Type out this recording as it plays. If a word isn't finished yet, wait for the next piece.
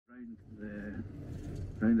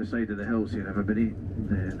Round the side of the hills here, everybody.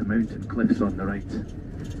 The mountain cliffs on the right.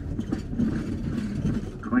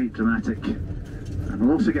 Quite dramatic. And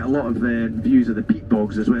we'll also get a lot of views of the peat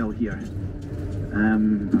bogs as well here.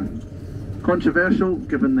 Controversial,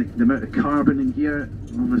 given the amount of carbon in here,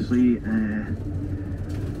 obviously,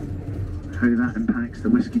 how that impacts the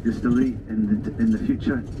whisky distillery in the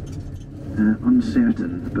future.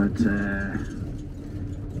 Uncertain, but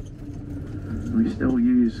we still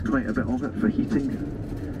use quite a bit of it for heating,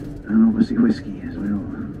 and obviously whisky as well.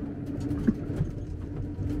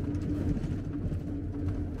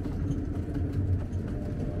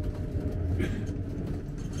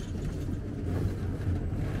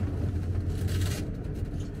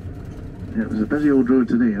 Yeah, it was a busy old road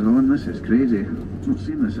today, everyone. This is crazy. I've not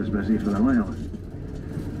seen this as busy for a while.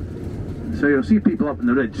 So you'll see people up on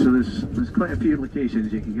the ridge, so there's quite a few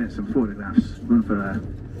locations you can get some photographs. Going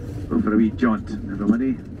for a wee jaunt,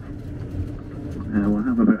 everybody. We'll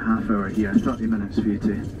have about half hour here, 30 minutes for you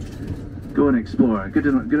to go and explore. Good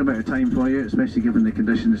amount of time for you, especially given the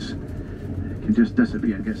conditions. You can just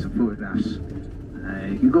disappear and get some photographs.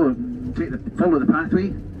 You can go follow the pathway.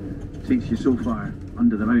 It takes you so far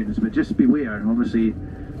under the mountains, but just beware. Obviously,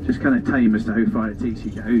 just kind of time as to how far it takes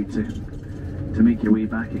you to get out to make your way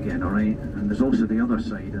back again. All right, and there's also the other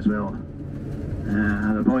side as well. I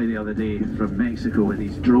had a boy the other day from Mexico with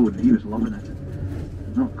his drone. He was loving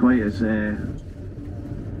it. Not quite as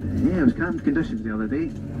yeah, it was calm conditions the other day.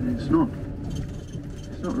 It's not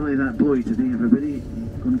really that blowy today, everybody.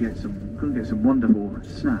 Go and get some wonderful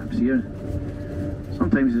snaps here.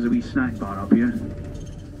 Sometimes there's a wee snack bar up here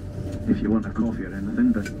if you want a coffee or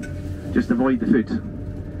anything, but just avoid the food.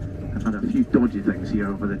 I've had a few dodgy things here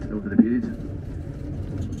over the period,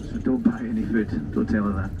 so don't buy any food. Don't tell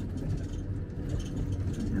her that.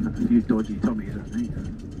 And a few dodgy tummies, I think.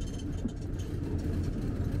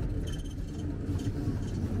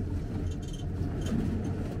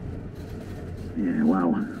 Yeah,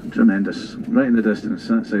 wow, tremendous. Right in the distance,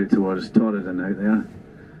 that's out towards Torridon out there.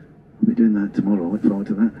 I'll be doing that tomorrow, look forward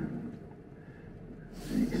to that.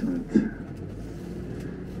 Excellent.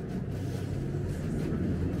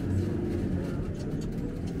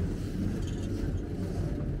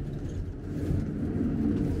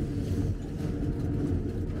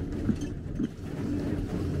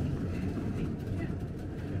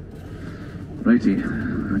 Righty,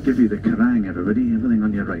 I'll give you the Quiraing, everybody, everything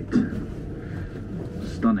on your right.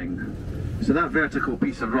 Stunning. So that vertical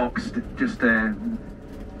piece of rock's just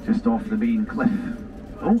off the main cliff.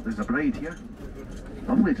 Oh, there's a bride here.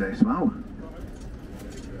 Lovely dress, wow.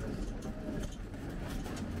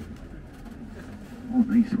 Oh,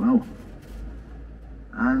 nice, wow.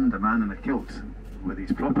 And a man in a kilt with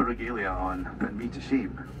his proper regalia on, putting me to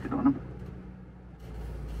shame. Good on him.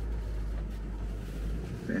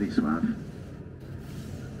 Very suave.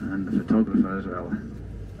 And the photographer as well.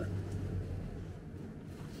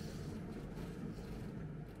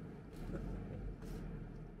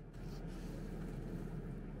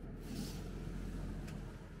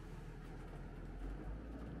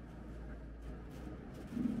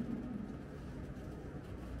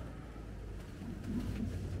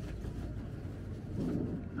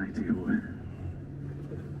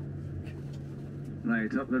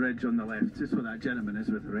 Right, up the ridge on the left, just where that gentleman is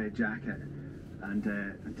with the red jacket, and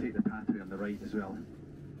take the pathway on the right as well.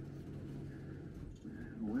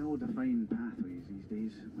 Well-defined pathways these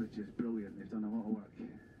days, which is brilliant. They've done a lot of work.